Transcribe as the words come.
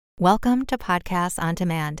Welcome to Podcasts on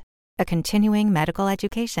Demand, a continuing medical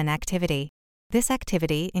education activity. This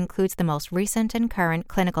activity includes the most recent and current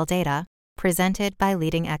clinical data presented by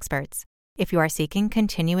leading experts. If you are seeking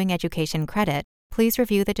continuing education credit, please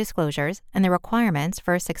review the disclosures and the requirements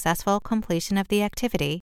for successful completion of the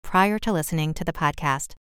activity prior to listening to the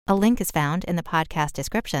podcast. A link is found in the podcast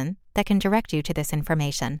description that can direct you to this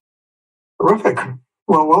information. Terrific.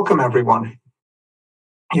 Well, welcome everyone.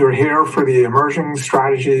 You're here for the emerging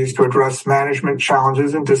strategies to address management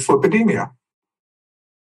challenges in dyslipidemia.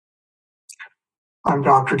 I'm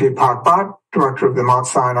Dr. Deepak Bhatt, Director of the Mount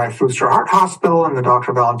Sinai Fuster Heart Hospital and the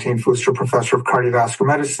Dr. Valentin Fuster Professor of Cardiovascular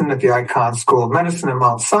Medicine at the Icahn School of Medicine at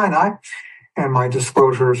Mount Sinai, and my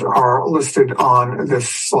disclosures are listed on this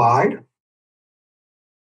slide.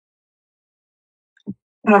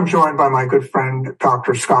 And I'm joined by my good friend,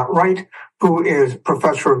 Dr. Scott Wright, who is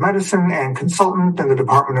Professor of Medicine and Consultant in the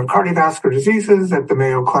Department of Cardiovascular Diseases at the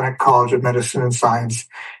Mayo Clinic College of Medicine and Science.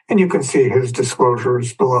 And you can see his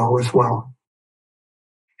disclosures below as well.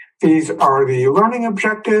 These are the learning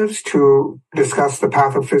objectives to discuss the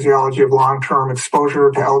pathophysiology of long-term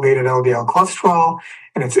exposure to elevated LDL cholesterol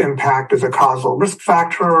and its impact as a causal risk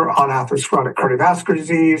factor on atherosclerotic cardiovascular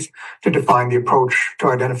disease, to define the approach to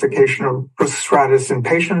identification of risk stratus in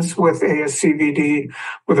patients with ASCVD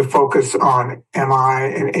with a focus on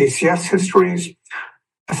MI and ACS histories,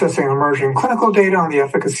 assessing emerging clinical data on the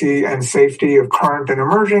efficacy and safety of current and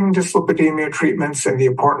emerging dyslipidemia treatments and the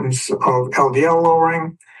importance of LDL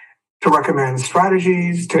lowering, to recommend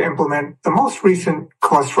strategies to implement the most recent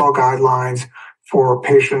cholesterol guidelines for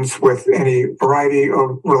patients with any variety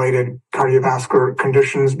of related cardiovascular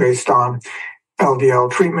conditions based on LDL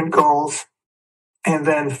treatment goals. And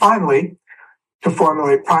then finally, to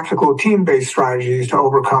formulate practical team-based strategies to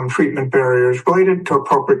overcome treatment barriers related to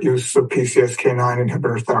appropriate use of PCSK9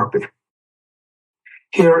 inhibitor therapy.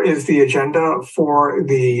 Here is the agenda for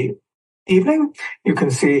the evening. You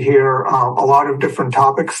can see here a lot of different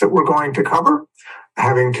topics that we're going to cover,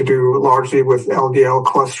 having to do largely with LDL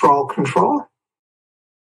cholesterol control.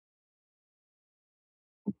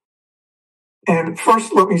 And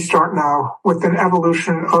first, let me start now with an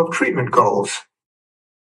evolution of treatment goals.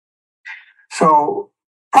 So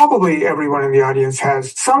probably everyone in the audience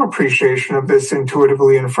has some appreciation of this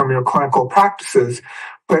intuitively and from your clinical practices,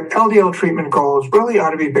 but LDL treatment goals really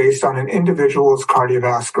ought to be based on an individual's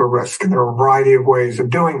cardiovascular risk, and there are a variety of ways of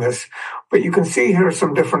doing this. But you can see here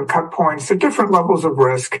some different cut points at different levels of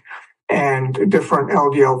risk and different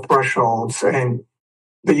LDL thresholds, and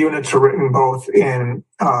the units are written both in,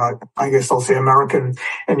 I'll say American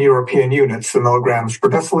and European units, the milligrams per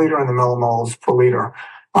deciliter and the millimoles per liter.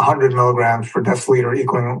 100 milligrams per deciliter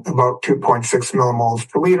equaling about 2.6 millimoles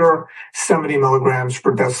per liter, 70 milligrams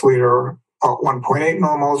per deciliter, about 1.8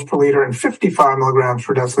 millimoles per liter, and 55 milligrams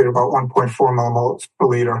per deciliter, about 1.4 millimoles per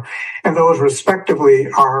liter. And those respectively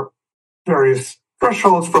are various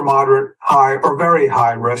thresholds for moderate, high, or very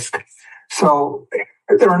high risk. So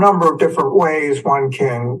there are a number of different ways one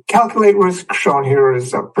can calculate risk. Shown here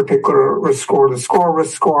is a particular risk score, the SCORE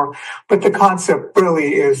risk score. But the concept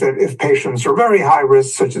really is that if patients are very high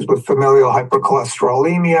risk, such as with familial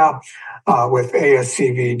hypercholesterolemia, with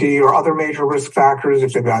ASCVD or other major risk factors,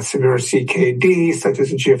 if they've got severe CKD, such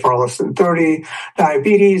as a GFR less than 30,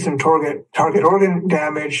 diabetes and target organ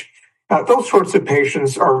damage, those sorts of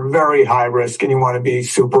patients are very high risk, and you want to be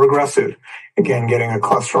super aggressive. Again, getting a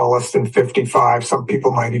cholesterol less than 55, some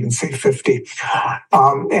people might even say 50.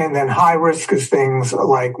 And then high risk is things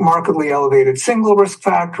like markedly elevated single risk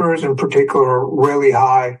factors, in particular, really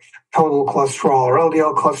high total cholesterol or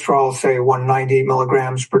LDL cholesterol, say 190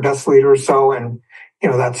 milligrams per deciliter or so. And,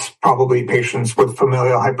 that's probably patients with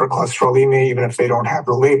familial hypercholesterolemia, even if they don't have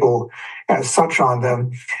the label as such on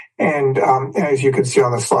them. And as you can see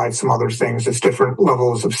on the slide, some other things, it's different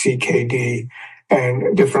levels of CKD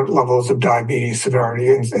and different levels of diabetes severity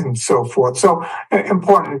and so forth. So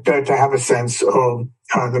important to have a sense of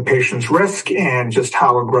the patient's risk and just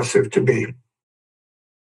how aggressive to be.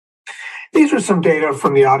 These are some data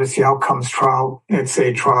from the Odyssey Outcomes trial. It's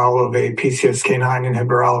a trial of a PCSK9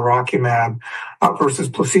 inhibitor, alirocumab, versus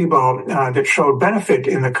placebo that showed benefit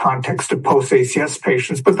in the context of post-ACS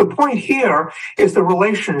patients. But the point here is the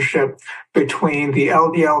relationship between the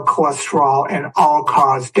LDL cholesterol and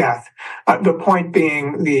all-cause death. The point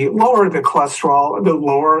being, the lower the cholesterol, the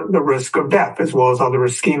lower the risk of death, as well as other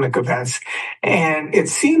ischemic events. And it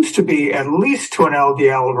seems to be at least to an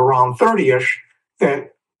LDL of around 30-ish that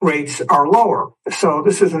rates are lower. So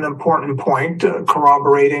this is an important point,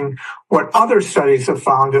 corroborating what other studies have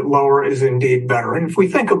found that lower is indeed better. And if we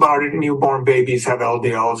think about it, newborn babies have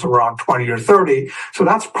LDLs around 20 or 30. So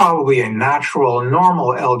that's probably a natural,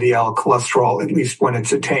 normal LDL cholesterol, at least when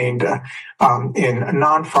it's attained in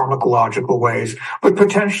non-pharmacological ways. But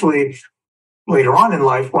potentially later on in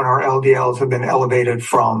life, when our LDLs have been elevated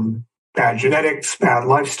from bad genetics, bad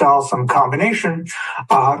lifestyle, some combination,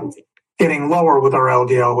 getting lower with our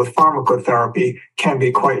LDL with pharmacotherapy can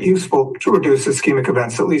be quite useful to reduce ischemic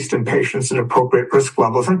events, at least in patients at appropriate risk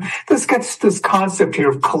levels. And this gets this concept here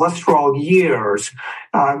of cholesterol years.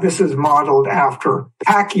 This is modeled after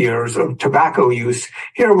pack years of tobacco use.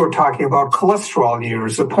 Here we're talking about cholesterol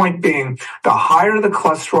years. The point being, the higher the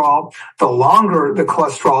cholesterol, the longer the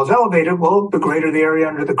cholesterol is elevated, well, the greater the area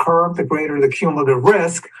under the curve, the greater the cumulative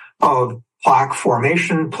risk of plaque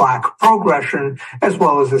formation, plaque progression, as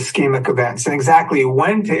well as ischemic events. And exactly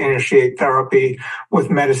when to initiate therapy with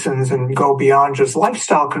medicines and go beyond just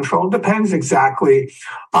lifestyle control depends exactly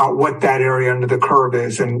what that area under the curve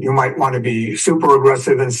is. And you might want to be super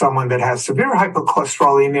aggressive in someone that has severe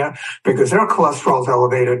hypercholesterolemia because their cholesterol is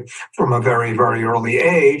elevated from a very, very early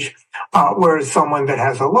age. Whereas someone that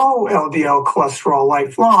has a low LDL cholesterol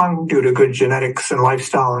lifelong due to good genetics and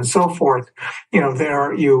lifestyle and so forth,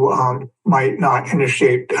 there you might not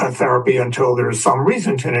initiate therapy until there's some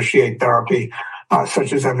reason to initiate therapy,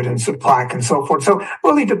 such as evidence of plaque and so forth. So it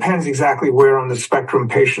really depends exactly where on the spectrum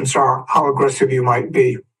patients are, how aggressive you might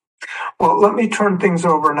be. Well, let me turn things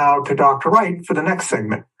over now to Dr. Wright for the next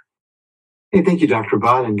segment. Hey, thank you, Dr.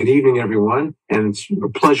 Bott, and good evening, everyone. And it's a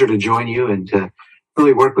pleasure to join you and to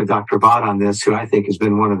really work with Dr. Bott on this, who I think has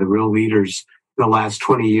been one of the real leaders in the last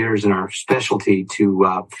 20 years in our specialty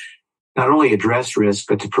to not only address risk,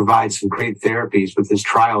 but to provide some great therapies with his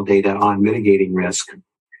trial data on mitigating risk.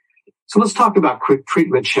 So let's talk about quick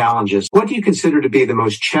treatment challenges. What do you consider to be the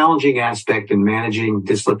most challenging aspect in managing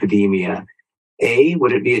dyslipidemia? A,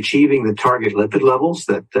 would it be achieving the target lipid levels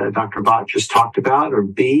that Dr. Bott just talked about? Or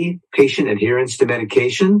B, patient adherence to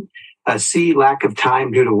medication? C, lack of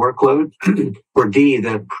time due to workload? Or D,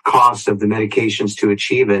 the cost of the medications to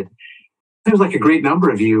achieve it? Seems like a great number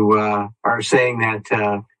of you are saying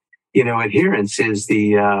that adherence is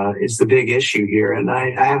the big issue here, and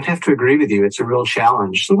I have to agree with you. It's a real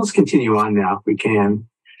challenge. So let's continue on now, if we can.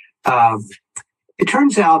 It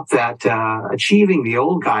turns out that achieving the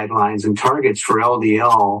old guidelines and targets for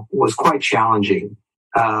LDL was quite challenging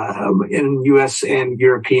in U.S. and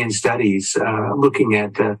European studies looking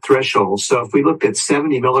at thresholds. So if we looked at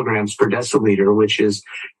 70 milligrams per deciliter, which is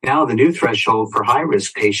now the new threshold for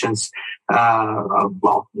high-risk patients,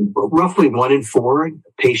 roughly 1 in 4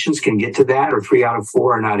 patients can get to that, or 3 out of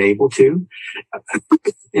 4 are not able to.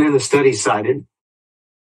 And in the study cited,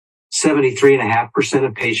 73.5%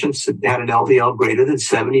 of patients had an LDL greater than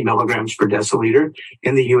 70 milligrams per deciliter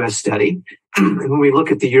in the U.S. study. And when we look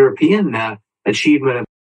at the European achievement of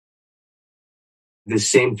the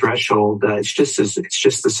same threshold, it's just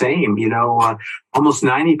the same. Almost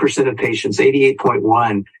 90% of patients,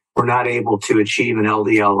 88.1, were not able to achieve an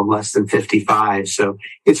LDL of less than 55. So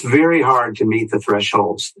it's very hard to meet the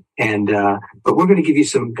thresholds. And but we're going to give you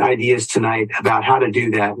some ideas tonight about how to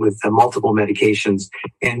do that with multiple medications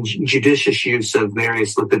and judicious use of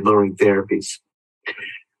various lipid-lowering therapies.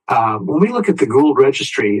 When we look at the Gould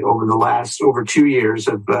registry over 2 years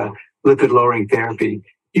of lipid-lowering therapy,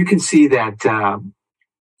 you can see that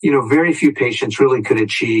very few patients really could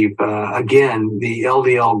achieve, again, the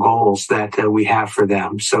LDL goals that we have for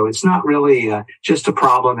them. So it's not really just a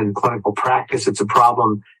problem in clinical practice. It's a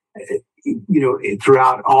problem,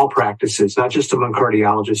 throughout all practices, not just among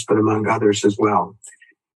cardiologists, but among others as well.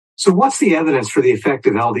 So what's the evidence for the effect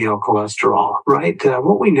of LDL cholesterol, right?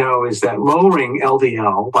 What we know is that lowering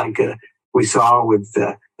LDL, like we saw with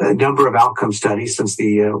a number of outcome studies since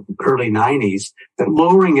the early 90s, that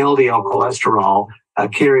lowering LDL cholesterol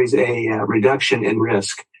carries a reduction in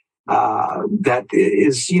risk that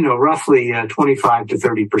is, roughly 25 to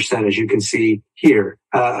 30%, as you can see here.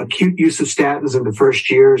 Acute use of statins in the first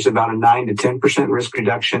year is about a 9 to 10% risk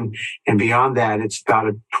reduction, and beyond that, it's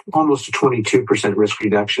about almost a 22% risk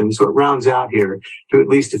reduction. So it rounds out here to at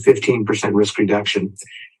least a 15% risk reduction.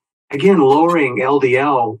 Again, lowering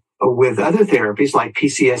LDL with other therapies like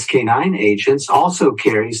PCSK9 agents also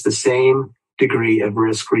carries the same degree of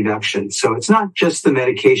risk reduction. So it's not just the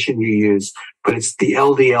medication you use, but it's the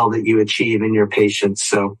LDL that you achieve in your patients.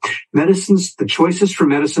 So the choices for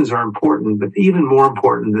medicines are important, but even more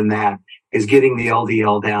important than that is getting the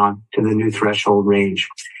LDL down to the new threshold range.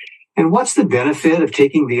 And what's the benefit of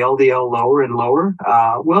taking the LDL lower and lower?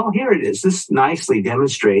 Well, here it is. This nicely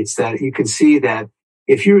demonstrates that you can see that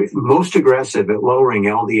if you're most aggressive at lowering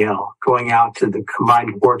LDL, going out to the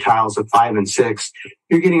combined quartiles of 5 and 6,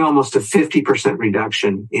 you're getting almost a 50%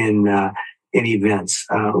 reduction in events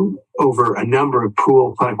over a number of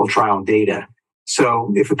pooled clinical trial data.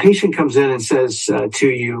 So if a patient comes in and says to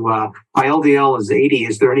you, my LDL is 80,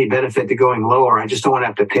 is there any benefit to going lower? I just don't want to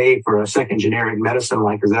have to pay for a second generic medicine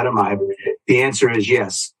like ezetimibe. The answer is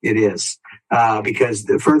yes, it is. Because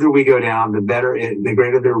the further we go down, the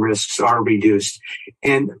greater the risks are reduced.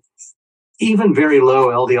 And even very low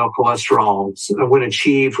LDL cholesterol, when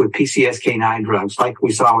achieved with PCSK9 drugs, like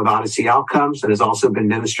we saw with Odyssey Outcomes, and has also been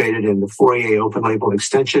demonstrated in the Fourier open label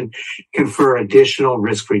extension, confer additional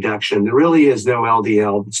risk reduction. There really is no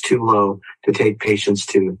LDL that's too low to take patients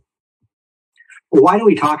to. Well, why do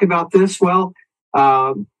we talk about this? Well,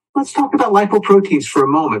 let's talk about lipoproteins for a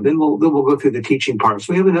moment. Then we'll go through the teaching part.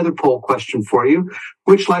 So we have another poll question for you.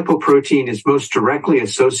 Which lipoprotein is most directly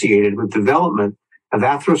associated with development of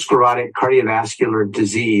atherosclerotic cardiovascular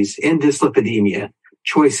disease and dyslipidemia?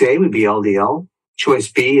 Choice A would be LDL. Choice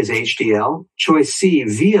B is HDL. Choice C,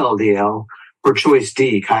 VLDL. Or choice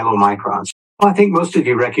D, chylomicrons. Well, I think most of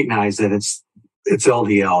you recognize that it's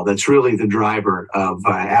LDL that's really the driver of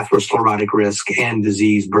atherosclerotic risk and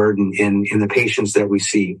disease burden in the patients that we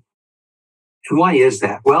see. And why is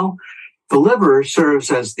that? Well, the liver serves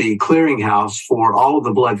as the clearinghouse for all of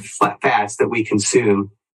the blood fats that we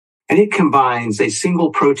consume, and it combines a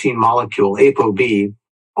single protein molecule, ApoB,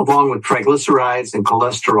 along with triglycerides and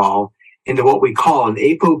cholesterol into what we call an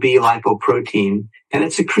ApoB lipoprotein, and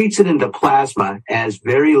it secretes it into plasma as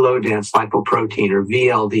very low-dense lipoprotein, or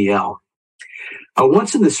VLDL.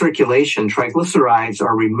 Once in the circulation, triglycerides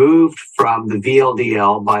are removed from the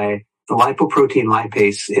VLDL by the lipoprotein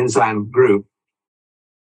lipase enzyme group,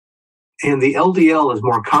 and the LDL is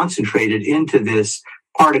more concentrated into this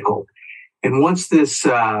particle. And once this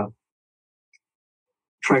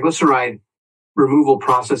triglyceride removal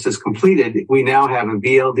process is completed, we now have a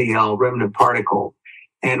VLDL remnant particle.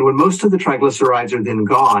 And when most of the triglycerides are then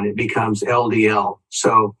gone, it becomes LDL.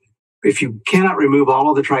 So if you cannot remove all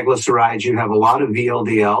of the triglycerides, you have a lot of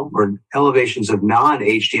VLDL, or elevations of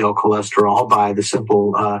non-HDL cholesterol by the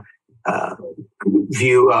simple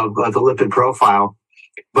view of the lipid profile.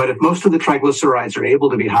 But if most of the triglycerides are able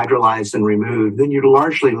to be hydrolyzed and removed, then you're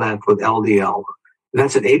largely left with LDL.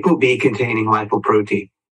 That's an ApoB-containing lipoprotein.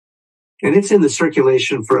 And it's in the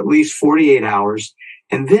circulation for at least 48 hours.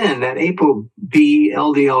 And then that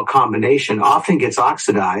ApoB-LDL combination often gets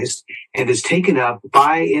oxidized and is taken up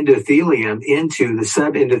by endothelium into the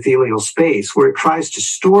subendothelial space, where it tries to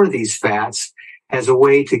store these fats as a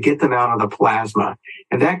way to get them out of the plasma.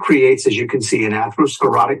 And that creates, as you can see, an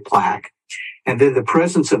atherosclerotic plaque. And then the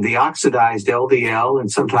presence of the oxidized LDL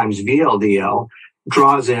and sometimes VLDL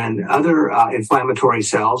draws in other inflammatory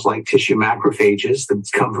cells like tissue macrophages that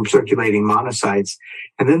come from circulating monocytes.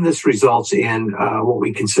 And then this results in what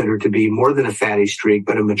we consider to be more than a fatty streak,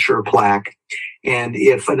 but a mature plaque. And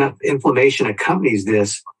if enough inflammation accompanies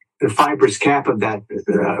this, the fibrous cap of that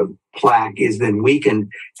plaque is then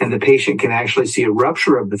weakened, and the patient can actually see a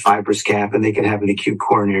rupture of the fibrous cap, and they can have an acute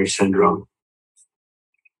coronary syndrome.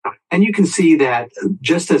 And you can see that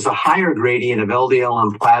just as a higher gradient of LDL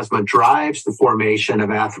in plasma drives the formation of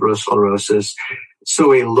atherosclerosis,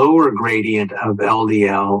 so a lower gradient of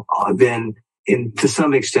LDL then to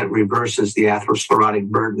some extent reverses the atherosclerotic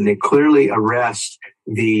burden. It clearly arrests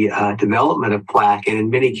the development of plaque, and in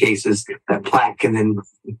many cases, that plaque can then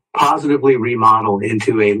positively remodel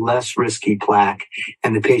into a less risky plaque,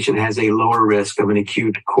 and the patient has a lower risk of an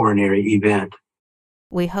acute coronary event.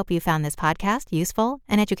 We hope you found this podcast useful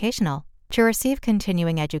and educational. To receive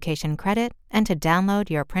continuing education credit and to download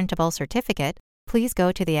your printable certificate, please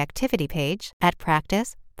go to the activity page at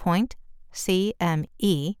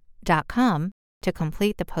practice.cme.com to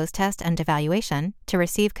complete the post-test and evaluation to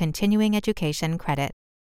receive continuing education credit.